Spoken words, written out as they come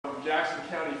Jackson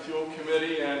County Fuel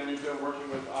Committee, and we've been working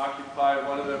with Occupy.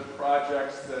 One of the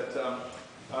projects that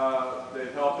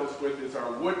they've helped us with is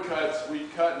our wood cuts. We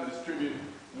cut and distribute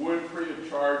wood free of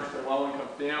charge to low-income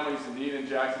families in need in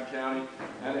Jackson County.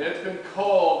 And it's been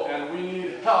cold, and we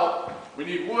need help. We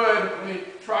need wood, we need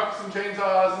trucks and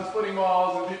chainsaws and splitting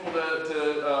walls and people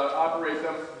to operate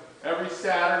them. Every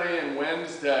Saturday and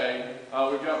Wednesday,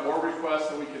 we've got more requests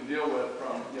than we can deal with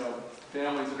from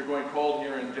families that are going cold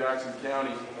here in Jackson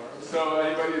County. So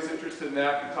anybody who's interested in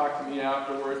that can talk to me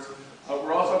afterwards.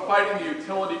 We're also fighting the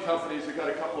utility companies. We've got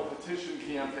a couple of petition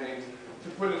campaigns to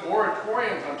put in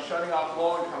moratoriums on shutting off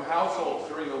low-income households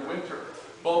during the winter.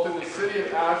 Both in the city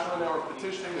of Ashland, and we're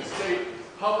petitioning the State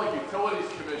Public Utilities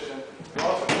Commission. We're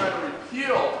also trying to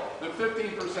repeal the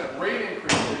 15% rate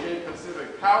increase they gave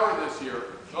Pacific Power this year,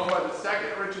 owned by the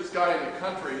second richest guy in the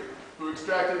country, who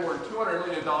extracted more than $200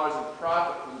 million in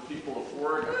profit from the people of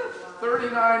Oregon.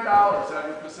 $39 out of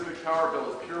your Pacific Power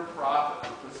bill is pure profit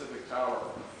for Pacific Power.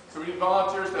 So we need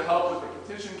volunteers to help with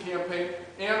the petition campaign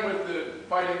and with the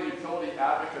fighting the utility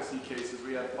advocacy cases.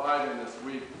 We had 5 in this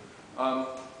week.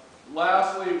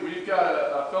 Lastly, we've got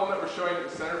a film that we're showing at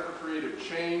the Center for Creative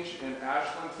Change in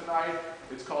Ashland tonight.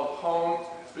 It's called Home.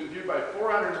 It's been viewed by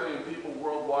 400 million people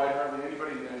worldwide. Hardly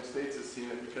anybody in the United States has seen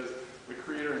it because the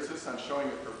creator insists on showing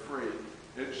it for free.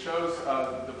 It shows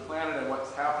the planet and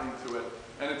what's happening to it,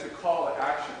 and it's a call to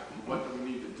action. What do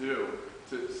we need to do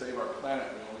to save our planet?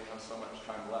 We only have so much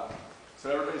time left. So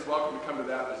everybody's welcome to come to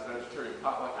that. There's a vegetarian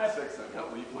potluck at 6. I've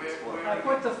got leaflets for it. I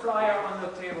put the flyer on the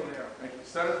table there. Thank you.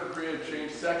 Center for Creative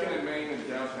Change, 2nd and Main in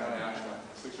downtown Ashland,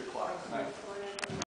 6 o'clock tonight.